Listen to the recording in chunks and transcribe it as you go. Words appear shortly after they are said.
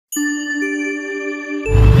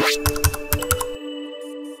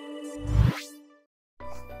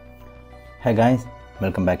Hi guys,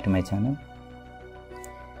 welcome back to my channel.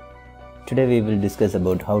 Today we will discuss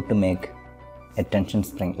about how to make a tension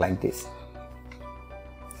spring like this.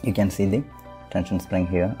 You can see the tension spring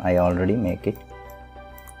here. I already make it.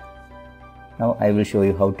 Now I will show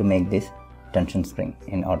you how to make this tension spring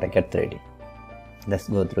in AutoCAD 3D. Let's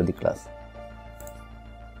go through the class.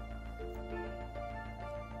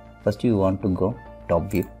 First you want to go top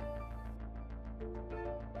view.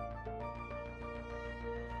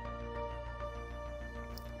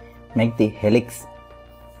 Make the Helix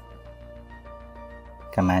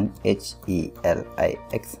command,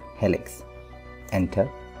 H-E-L-I-X, Helix. Enter,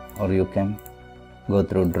 or you can go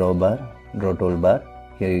through draw toolbar.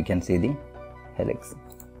 Here you can see the Helix.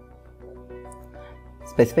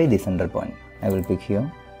 Specify the center point. I will pick here.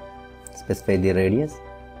 Specify the radius.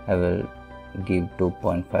 I will give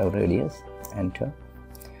 2.5 radius. Enter.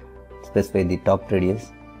 Specify the top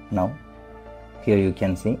radius. Now here you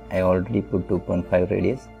can see I already put 2.5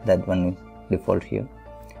 radius. That one is default here.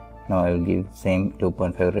 Now I will give same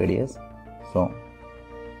 2.5 radius. So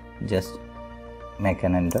just make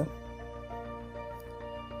an enter.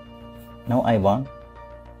 Now I want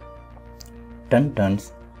 10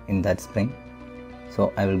 turns in that spring.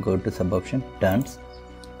 So I will go to sub option turns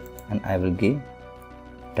and I will give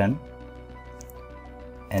 10.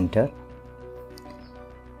 Enter.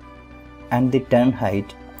 And the turn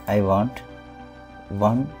height I want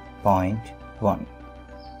 1.1.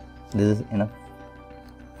 This is enough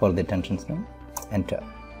for the tension spring. Enter.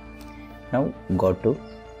 Now go to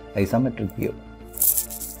isometric view.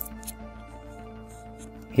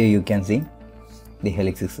 Here you can see the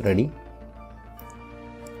helix is ready.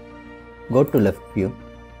 Go to left view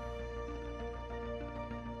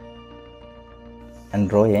and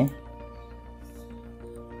draw a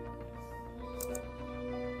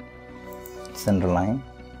center line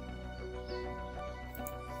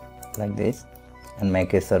like this and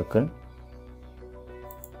make a circle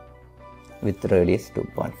with radius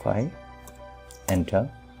 2.5. Enter.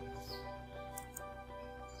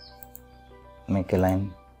 Make a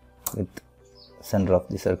line with center of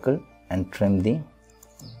the circle and trim the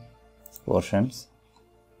portions.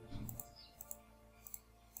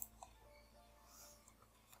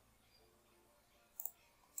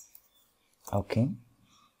 Okay,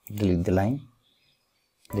 delete the line,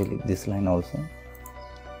 delete this line also.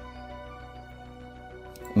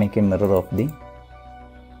 Make a mirror of the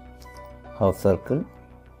half circle.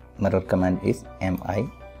 Mirror command is MI.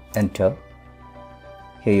 Enter.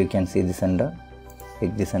 Here you can see the center.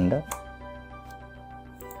 Pick the center.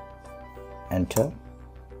 Enter.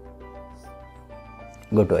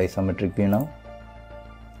 Go to isometric view now.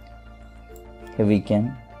 Here we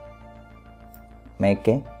can make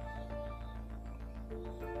a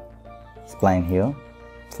spline here.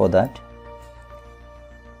 For that,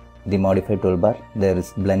 the modify toolbar, there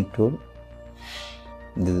is blend tool.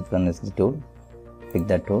 This one is the tool. Pick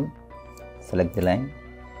that tool. Select the line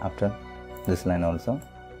after this line also.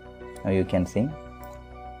 Now you can see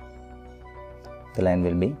the line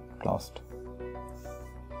will be closed.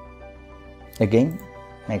 Again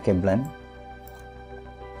make a blend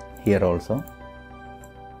here also.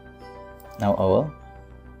 Now our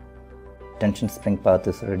tension spring path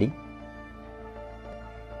is ready.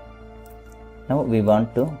 Now we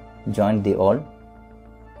want to join the all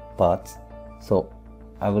paths. So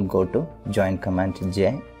I will go to join command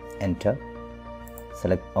J. Enter.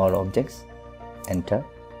 Select all objects. Enter.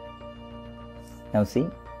 Now see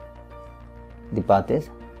the path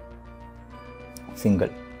is single.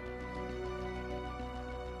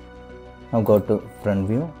 Now go to front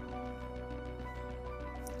view.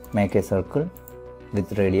 Make a circle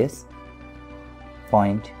with radius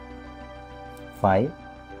 0.5.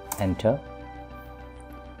 Enter.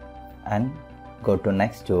 And go to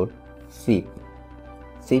next tool, sweep.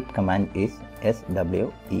 Sweep command is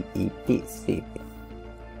SWEEP, sweep.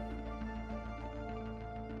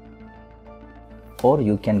 Or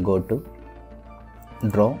you can go to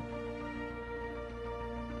draw,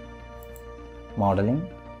 modeling.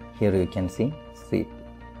 Here you can see sweep.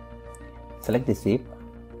 Select the sweep.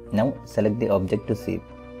 Now select the object to sweep.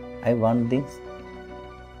 I want this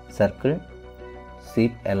circle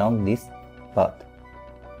sweep along this path.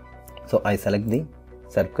 So I select the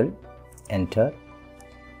circle. Enter.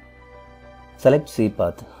 Select sweep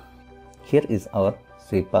path. Here is our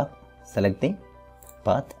sweep path. Select the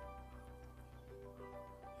path.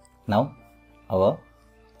 Now our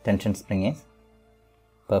tension spring is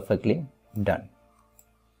perfectly done.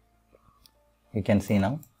 You can see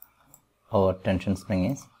now our tension spring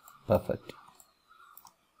is perfect.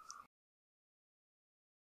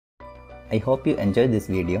 I hope you enjoyed this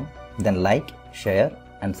video. Then like, share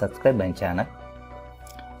and subscribe my channel.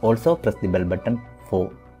 Also press the bell button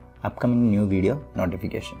for upcoming new video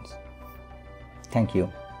notifications. Thank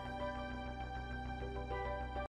you.